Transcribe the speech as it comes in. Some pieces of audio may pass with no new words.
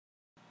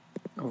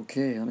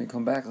Okay, let me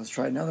come back. Let's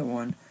try another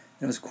one.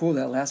 It was cool,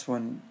 that last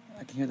one.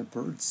 I can hear the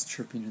birds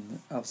chirping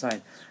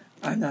outside.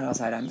 I'm not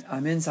outside.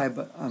 I'm inside,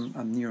 but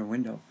I'm near a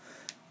window.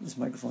 This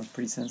microphone is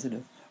pretty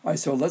sensitive. All right,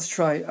 so let's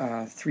try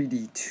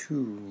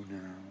 3D.2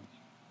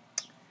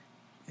 now.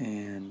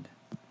 And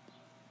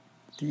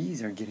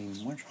these are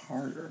getting much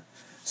harder.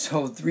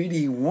 So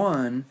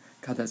 3D1,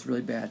 God, that's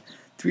really bad.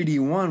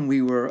 3D1,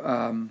 we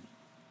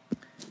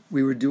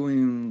were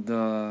doing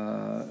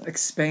the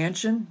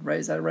expansion, right?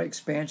 Is that right?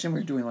 Expansion.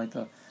 We were doing like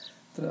the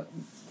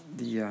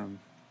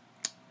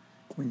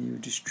when you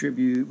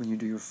distribute, when you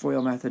do your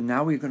FOIL method.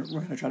 Now we're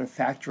gonna try to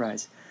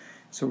factorize.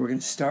 So we're gonna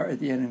start at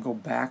the end and go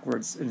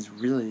backwards, and it's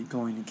really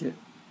going to get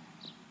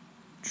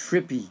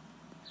trippy,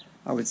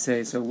 I would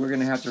say. So we're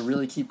gonna have to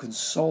really keep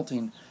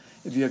consulting.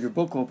 If you have your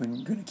book open,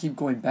 you're gonna keep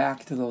going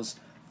back to those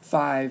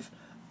 5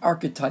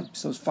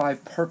 archetypes, those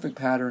 5 perfect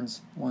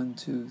patterns. 1,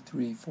 2,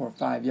 3, 4,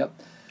 5. Yep.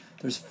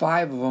 There's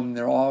 5 of them.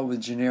 They're all with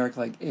generic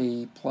like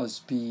A plus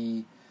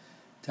B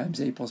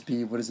times A plus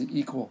B. What does it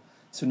equal?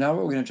 So now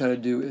what we're going to try to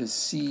do is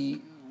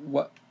see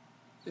what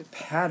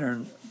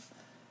pattern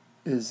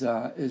is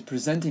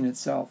presenting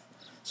itself.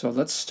 So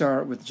let's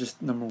start with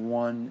just number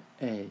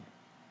 1A.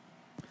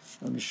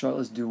 Let me show.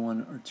 Let's do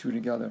 1 or 2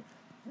 together.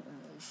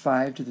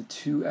 5 to the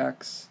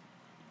 2x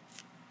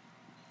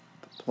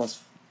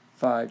plus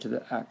 5 to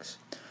the x.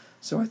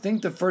 So I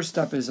think the first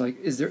step is like,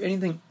 is there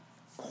anything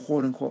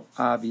quote-unquote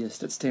obvious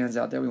that stands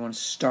out that we want to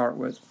start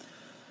with?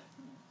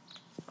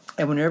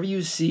 And whenever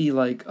you see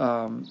like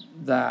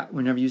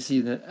whenever you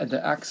see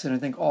the x, and I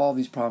think all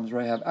these problems,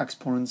 right, have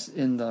exponents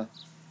they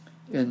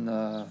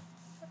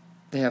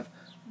have,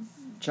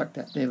 check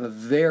that, they have a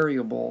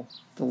variable,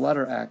 the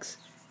letter x,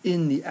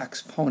 in the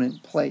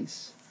exponent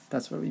place.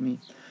 That's what we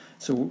mean.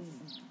 So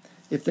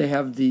if they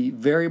have the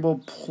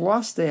variable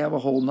plus they have a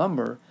whole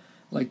number,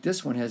 like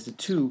this one has the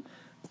 2,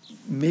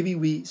 maybe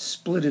we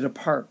split it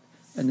apart,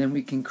 and then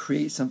we can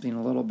create something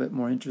a little bit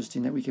more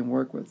interesting that we can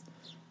work with.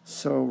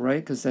 So,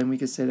 right, because then we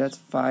could say that's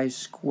 5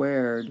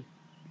 squared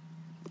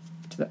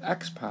to the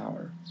x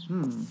power,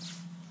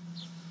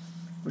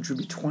 which would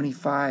be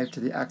 25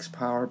 to the x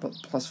power, but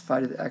plus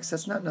 5 to the x.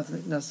 That's not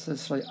nothing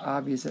necessarily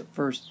obvious at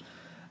first.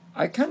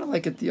 I kind of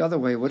like it the other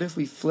way. What if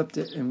we flipped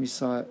it and we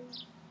saw it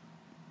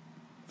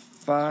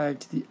 5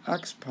 to the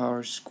x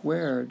power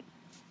squared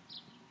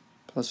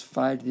plus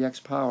 5 to the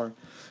x power?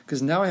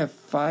 Because now I have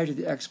 5 to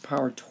the x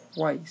power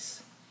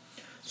twice.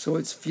 So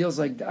it feels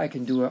like I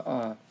can do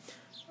a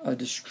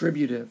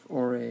distributive,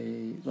 or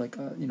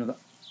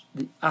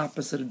the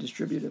opposite of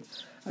distributive.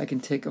 I can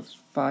take a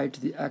 5 to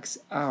the x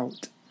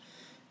out,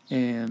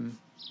 and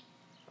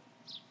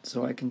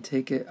so I can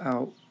take it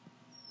out,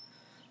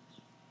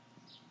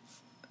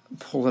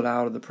 pull it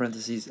out of the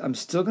parentheses. I'm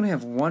still going to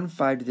have 1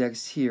 5 to the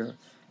x here,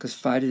 because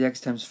 5 to the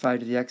x times 5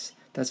 to the x,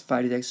 that's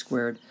 5 to the x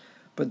squared.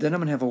 But then I'm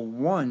going to have a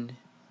 1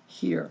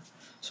 here.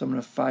 So I'm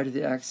going to have 5 to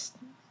the x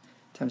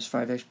times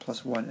 5x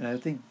plus 1. And I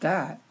think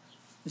that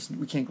is,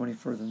 we can't go any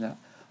further than that.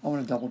 I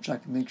want to double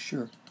check and make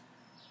sure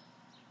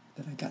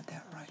that I got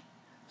that right.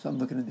 So I'm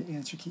looking at the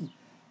answer key.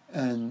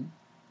 And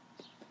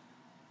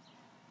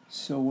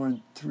so we're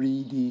in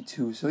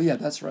 3D2. So yeah,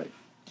 that's right.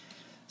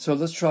 So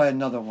let's try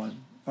another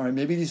one. All right,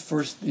 maybe these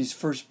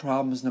first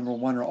problems, number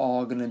 1, are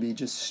all going to be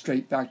just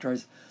straight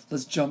factorized.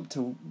 Let's jump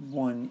to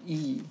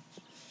 1E.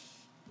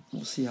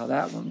 We'll see how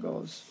that one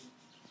goes.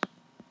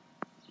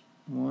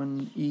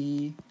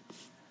 1E.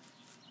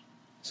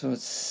 So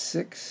it's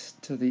 6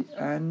 to the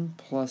n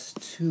plus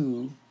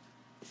 2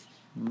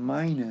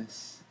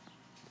 minus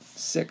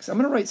 6. I'm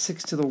going to write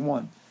 6 to the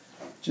 1,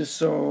 just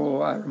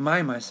so I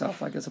remind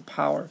myself like it's a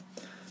power.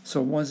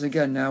 So once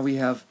again, now we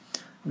have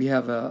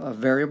a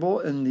variable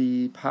in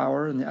the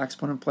power, in the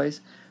exponent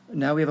place.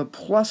 Now we have a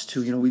plus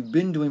 2. We've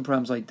been doing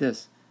problems like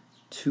this.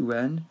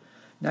 2n.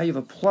 Now you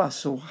have a plus.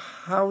 So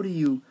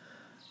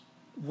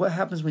what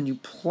happens when you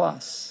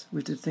plus? We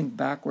have to think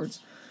backwards.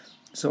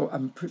 So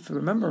if I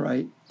remember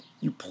right,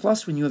 you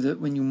plus when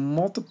you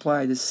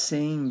multiply the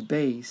same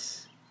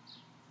base,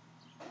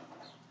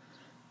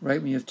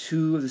 right? When you have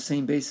 2 of the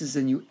same bases,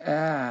 then you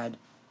add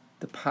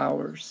the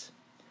powers.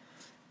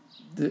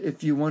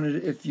 If you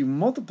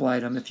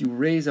multiplied them, if you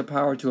raise a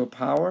power to a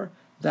power,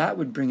 that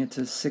would bring it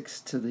to 6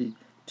 to the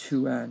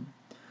 2n.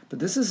 But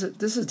this is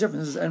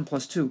different. This is n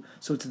plus 2.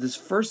 So to this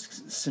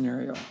first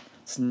scenario,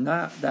 it's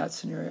not that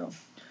scenario.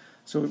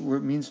 So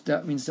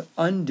that means to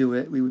undo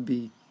it, we would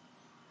be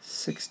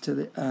 6 to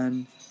the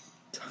n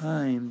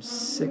times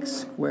 6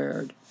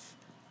 squared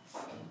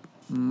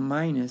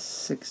minus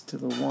 6 to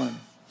the 1.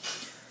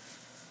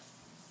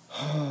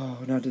 Oh,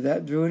 now did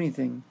that do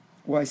anything?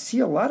 Well, I see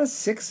a lot of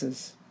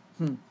 6s.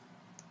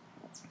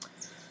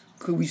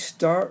 Could we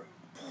start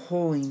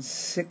pulling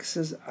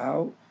 6s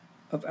out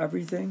of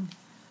everything?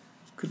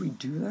 Could we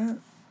do that?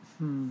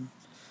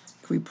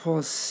 Could we pull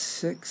a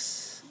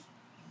 6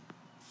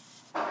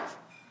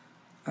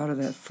 out of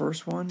that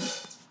first one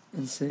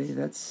and say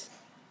that's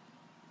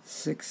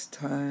 6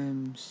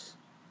 times...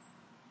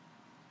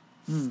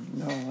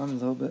 no, I'm a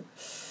little bit...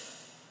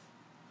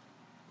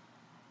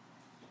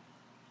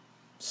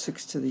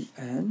 6 to the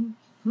n?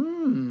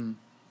 No,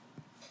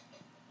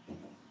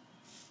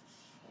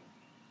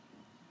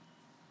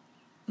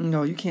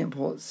 you can't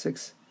pull it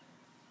 6.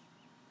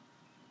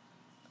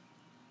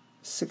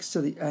 6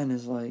 to the n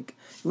is like,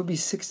 it would be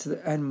 6 to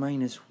the n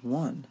minus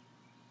 1.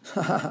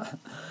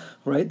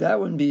 Right? That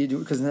wouldn't be,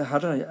 because how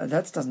did I,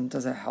 that doesn't,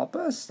 does that help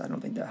us? I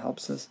don't think that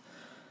helps us.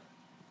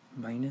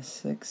 Minus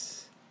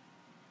 6.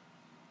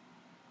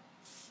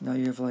 Now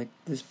you have like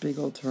this big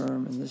old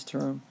term and this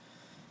term.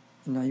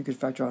 And now you could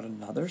factor out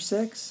another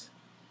 6.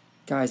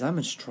 Guys, I'm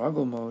in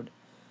struggle mode.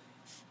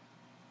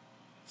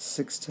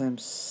 6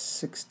 times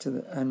 6 to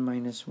the n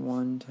minus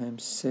 1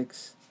 times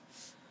 6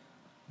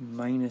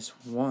 minus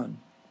 1.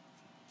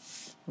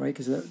 Right?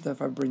 Because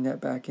if I bring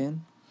that back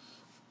in,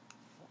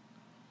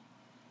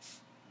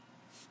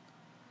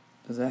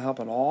 does that help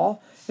at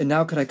all? And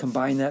now could I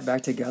combine that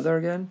back together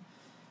again?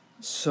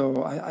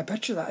 So I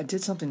bet you that I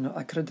did something,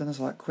 I could have done this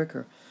a lot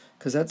quicker.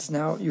 Because that's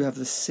now, you have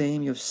the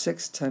same, you have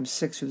 6 times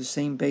 6, you have the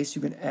same base,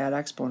 you can add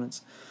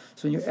exponents.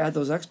 So when you add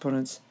those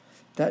exponents,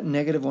 that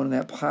negative one and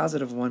that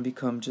positive one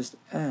become just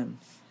n.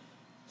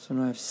 So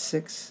now I have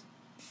 6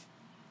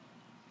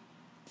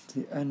 to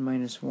the n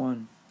minus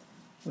 1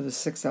 with a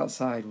 6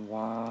 outside.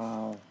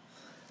 Wow.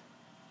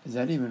 Is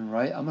that even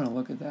right? I'm going to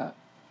look at that.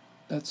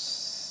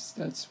 That's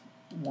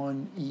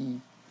 1e.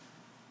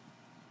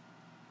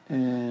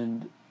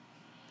 And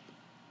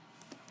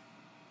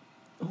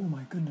oh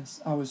my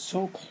goodness, I was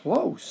so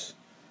close.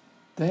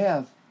 They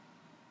have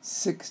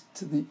 6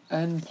 to the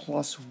n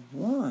plus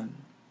 1.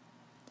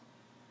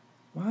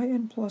 Why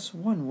n plus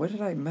 1? What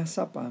did I mess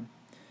up on?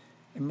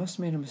 I must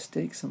have made a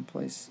mistake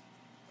someplace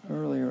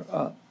earlier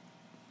up.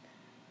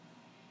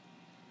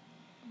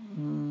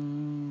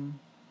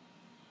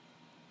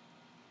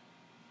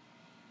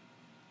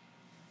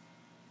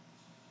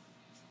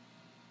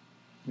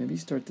 Maybe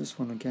start this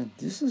one again.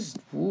 This is,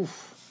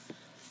 oof.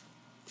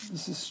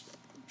 This is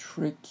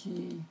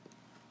tricky.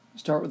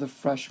 Start with a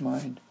fresh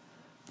mind.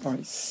 All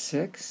right,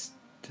 6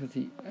 to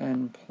the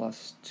n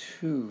plus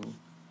 2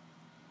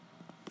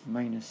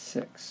 minus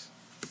 6.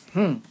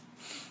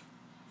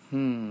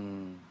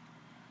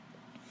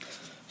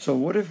 So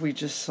what if we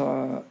just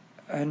saw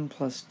n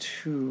plus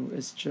 2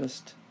 is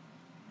just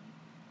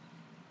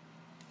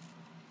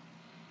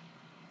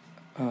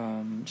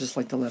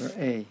like the letter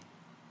A,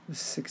 with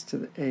 6 to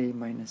the A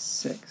minus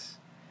 6.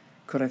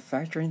 Could I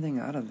factor anything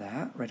out of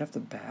that right off the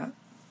bat?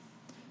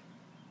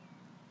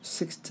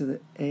 6 to the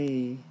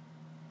A.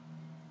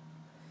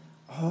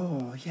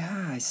 Oh,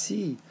 yeah, I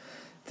see.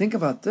 Think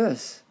about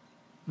this.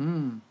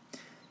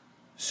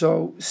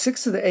 So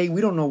 6 to the A,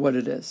 we don't know what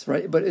it is,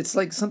 right? But it's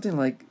like something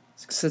like,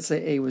 let's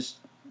say A was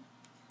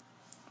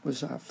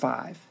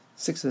 5,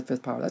 6 to the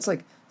 5th power. That's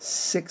like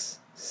 6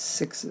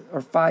 sixes,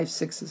 or 5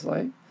 sixes,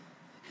 right?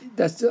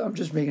 I'm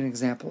just making an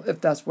example, if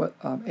that's what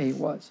A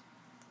was.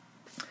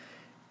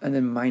 And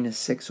then minus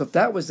 6. So if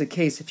that was the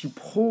case, if you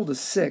pulled a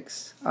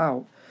 6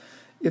 out,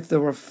 if there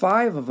were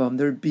 5 of them,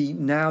 there would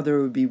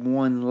be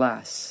 1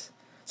 less.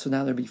 So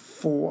now there'd be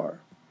 4.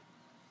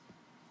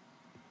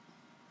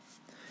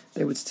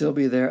 They would still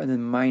be there, and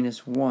then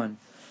minus 1.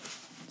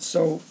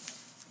 So,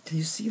 do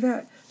you see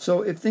that?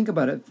 So think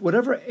about it.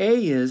 Whatever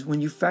A is,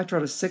 when you factor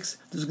out a 6,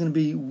 there's going to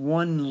be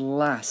 1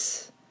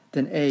 less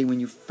than A when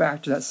you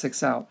factor that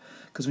 6 out.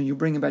 Because when you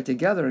bring them back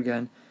together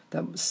again,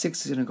 that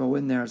 6 is going to go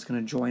in there. It's going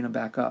to join them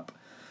back up.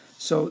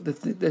 So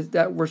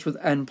that works with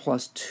n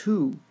plus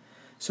 2.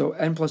 So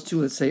n plus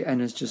 2, let's say n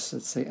is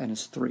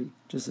 3,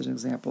 just as an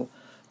example.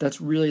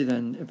 That's really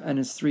then, if n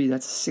is 3,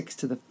 that's 6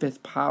 to the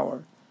 5th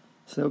power.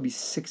 So that would be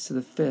 6 to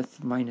the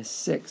 5th minus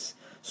 6.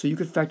 So you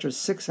could factor a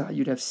 6 out.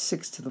 You'd have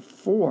 6 to the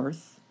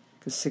 4th,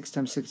 because 6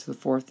 times 6 to the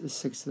 4th is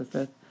 6 to the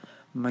 5th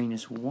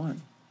minus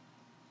 1.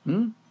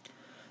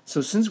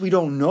 So since we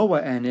don't know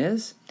what n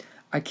is,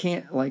 I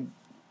can't like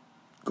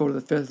go to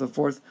the 5th or the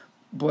 4th,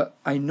 but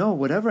I know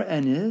whatever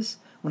n is,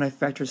 when I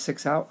factor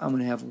 6 out, I'm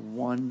going to have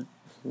 1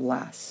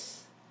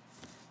 less.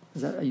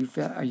 Are you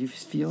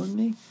feeling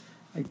me?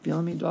 Are you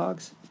feeling me,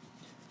 dogs?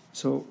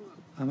 So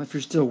if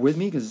you're still with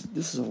me, because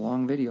this is a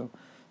long video.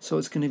 So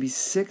it's going to be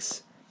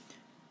 6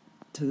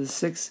 to the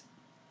 6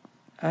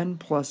 n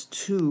plus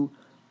 2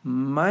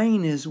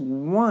 minus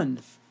 1.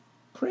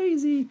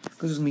 Crazy, because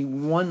there's going to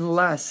be 1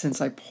 less since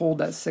I pulled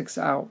that 6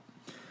 out.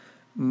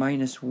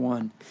 Minus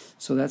 1.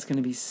 So that's going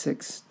to be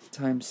 6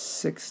 times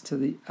 6 to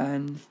the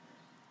n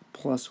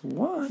plus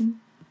 1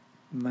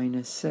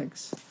 minus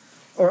 6.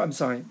 Or, I'm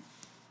sorry,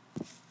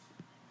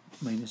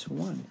 minus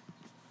 1.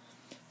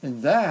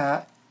 And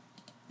that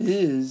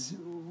is,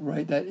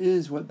 right, that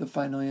is what the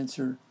final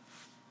answer,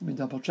 let me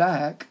double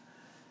check.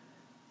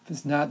 If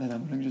it's not, then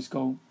I'm going to just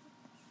go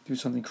do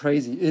something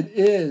crazy. It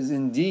is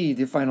indeed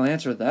the final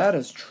answer. That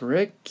is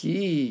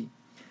tricky.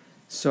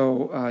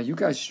 So you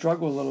guys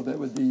struggle a little bit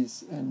with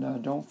these,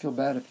 and don't feel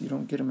bad if you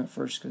don't get them at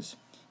first, because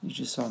you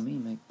just saw me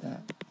make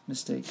that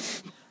mistake.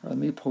 Let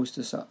me post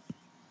this up.